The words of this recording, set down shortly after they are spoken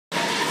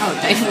Oh,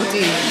 day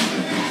 14.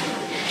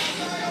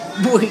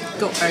 We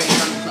got very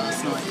drunk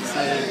last night,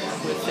 so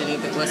we're feeling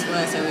a bit worse,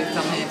 so we've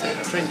come here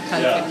to drink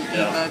Coke and eat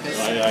burgers.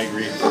 I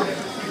agree.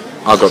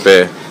 I got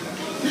beer.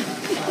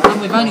 And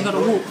we've only got to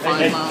walk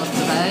 5 miles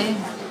today.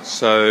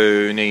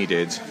 So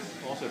needed.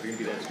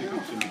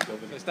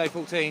 It's day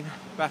 14,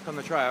 back on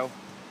the trail.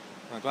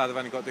 I'm glad I've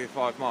only got to do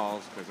 5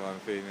 miles because I'm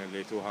feeling a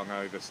little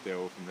hungover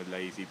still from the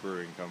Lazy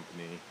Brewing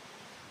Company,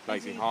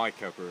 Lazy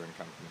Hiker Brewing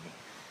Company.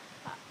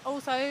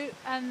 Also,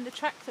 the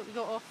track that we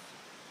got off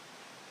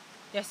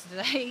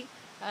yesterday,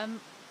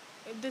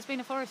 there's been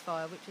a forest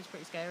fire, which is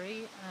pretty scary,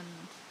 and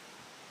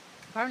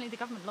apparently the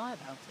government lie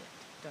about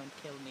it. Don't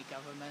kill me,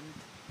 government.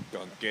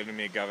 Don't kill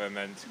me,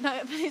 government. No,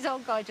 but his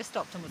old guy just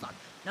stopped and was like,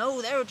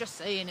 no, they're just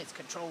saying it's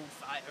controlled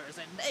fires,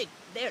 and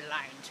they're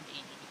lying to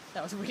me.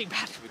 That was really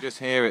bad. We're just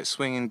here at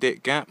Swinging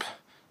Dick Gap,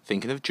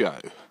 thinking of Joe.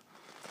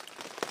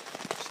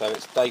 So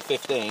it's day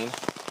 15,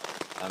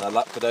 and our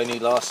luck could only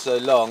last so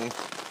long.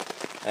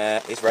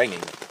 It's raining.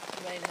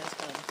 The rain has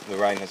come. The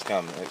rain has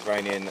come. It's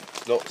raining,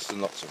 lots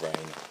and lots of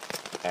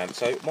rain.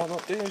 So might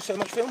not do so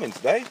much filming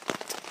today,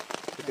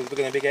 because we're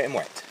going to be getting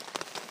wet.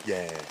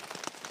 Yeah.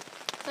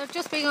 So I've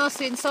just been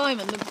asking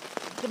Simon,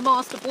 the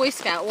master Boy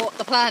Scout, what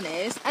the plan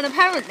is, and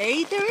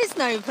apparently there is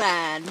no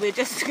plan. We're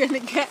just going to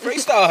get...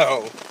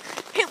 Freestyle!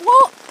 Hit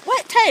what?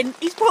 Wet tent?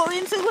 He's brought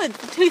into the woods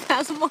for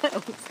 2,000 miles,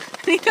 and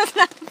he doesn't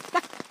have a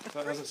plan. So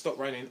it hasn't stopped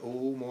raining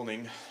all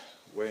morning.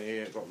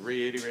 We got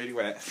really, really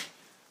wet.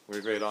 We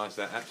realised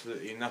that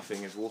absolutely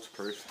nothing is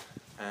waterproof.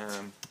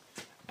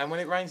 And when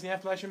it rains in the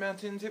Appalachian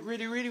Mountains, it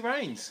really, really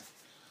rains.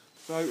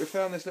 So we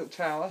found this little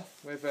tower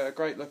with a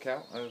great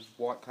lookout of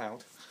white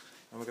cloud,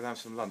 and we're going to have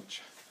some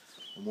lunch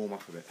and warm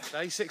up a bit.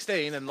 Day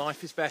 16 and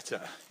life is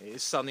better. It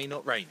is sunny,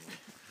 not raining.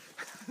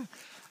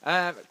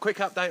 Quick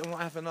update on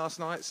what happened last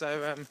night.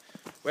 So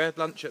we had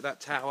lunch at that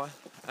tower,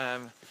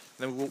 then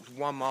we walked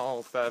 1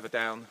 mile further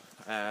down,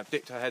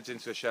 dipped our heads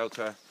into a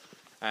shelter,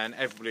 and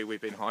everybody we've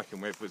been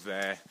hiking with was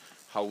there,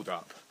 holed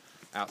up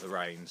out the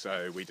rain,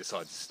 so we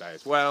decided to stay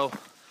as well.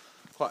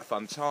 Quite a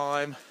fun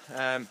time.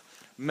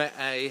 Met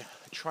a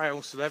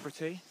trail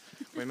celebrity.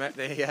 We met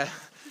the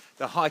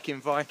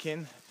hiking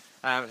Viking,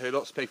 who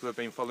lots of people have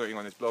been following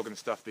on his blog and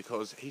stuff,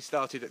 because he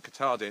started at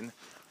Katahdin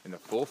in the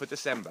 4th of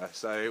December,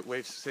 so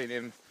we've seen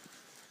him.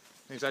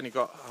 He's only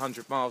got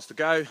 100 miles to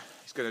go.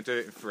 He's going to do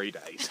it in 3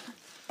 days.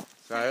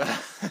 So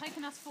It's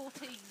taken us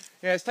 14.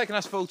 yeah, it's taken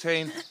us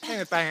 14. I'm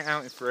going to bang it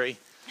out in 3.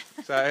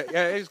 So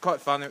yeah, it was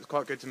quite fun. It was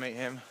quite good to meet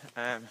him.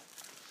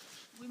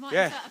 We might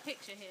Yeah. insert a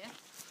picture here.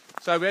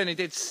 So we only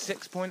did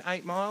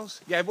 6.8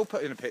 miles. Yeah, we'll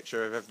put in a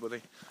picture of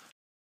everybody.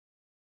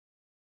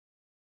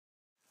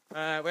 We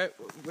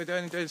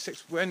only did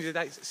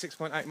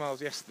 6.8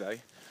 miles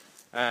yesterday.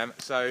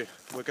 So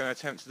we're going to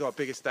attempt to do our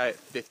biggest day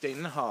at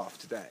 15.5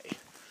 today.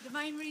 The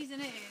main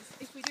reason is,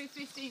 if we do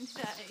 15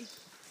 today,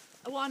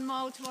 a 1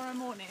 mile tomorrow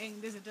morning,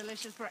 there's a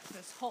delicious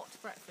breakfast, hot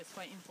breakfast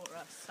waiting for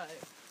us, so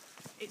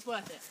it's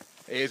worth it.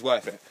 It is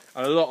worth it.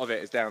 And a lot of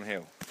it is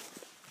downhill.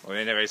 I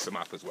mean, there is some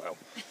up as well.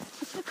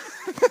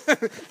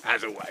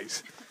 As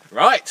always.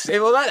 Right, see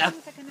you all later.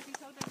 One second, have you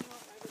told anyone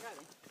where we're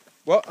going?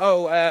 What?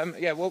 Oh,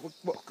 yeah,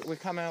 we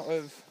come out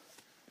of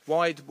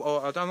Wade,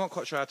 or I'm not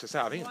quite sure how to say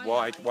it. I think it's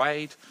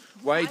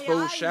Wade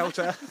Bull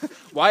Shelter.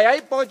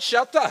 Wade Bull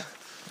Shelter.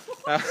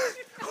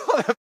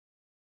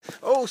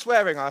 All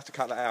swearing, I have to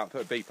cut that out,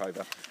 put a beep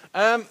over.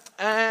 And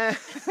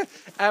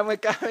we're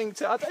going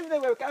to, I don't even know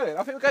where we're going.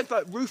 I think we're going to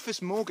like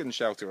Rufus Morgan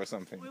Shelter or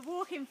something. We're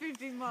walking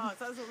 15 miles,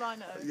 that's all I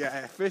know.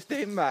 Yeah,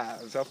 15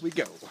 miles, off we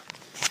go.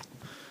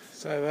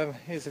 So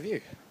here's the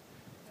view.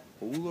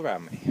 All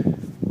around me.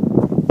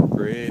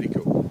 Pretty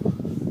cool.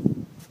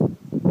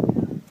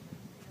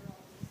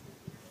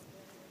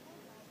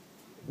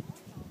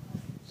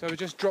 So we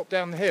just dropped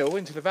down the hill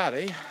into the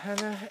valley,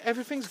 and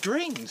everything's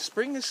green.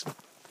 Spring is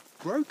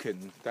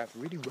broken. That's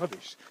really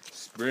rubbish.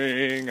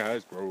 Spring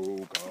has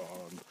broken.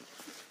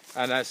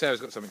 And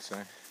Sarah's got something to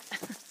say.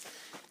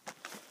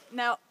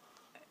 Now,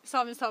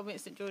 Simon's told me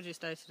it's St George's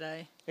Day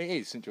today. It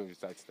is St George's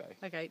Day today.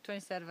 Okay,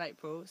 23rd of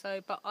April.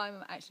 So, but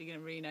I'm actually going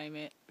to rename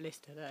it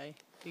Blister Day,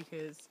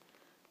 because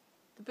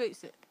the boots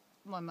that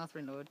my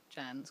mother-in-law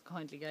Jan's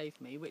kindly gave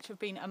me, which have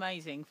been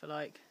amazing for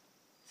like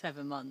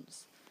 7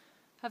 months,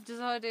 have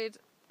decided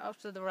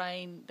after the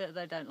rain that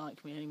they don't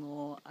like me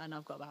anymore, and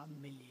I've got about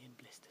 1 million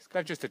blisters.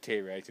 They've just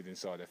deteriorated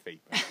inside her feet,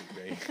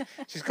 basically.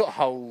 She's got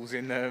holes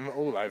in them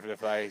all over the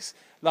place.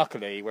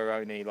 Luckily, we're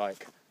only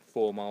like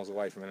 4 miles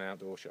away from an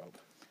outdoor shop.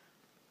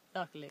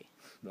 Luckily.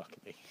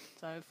 Luckily.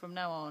 So from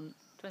now on,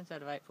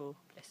 23rd of April,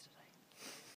 blister.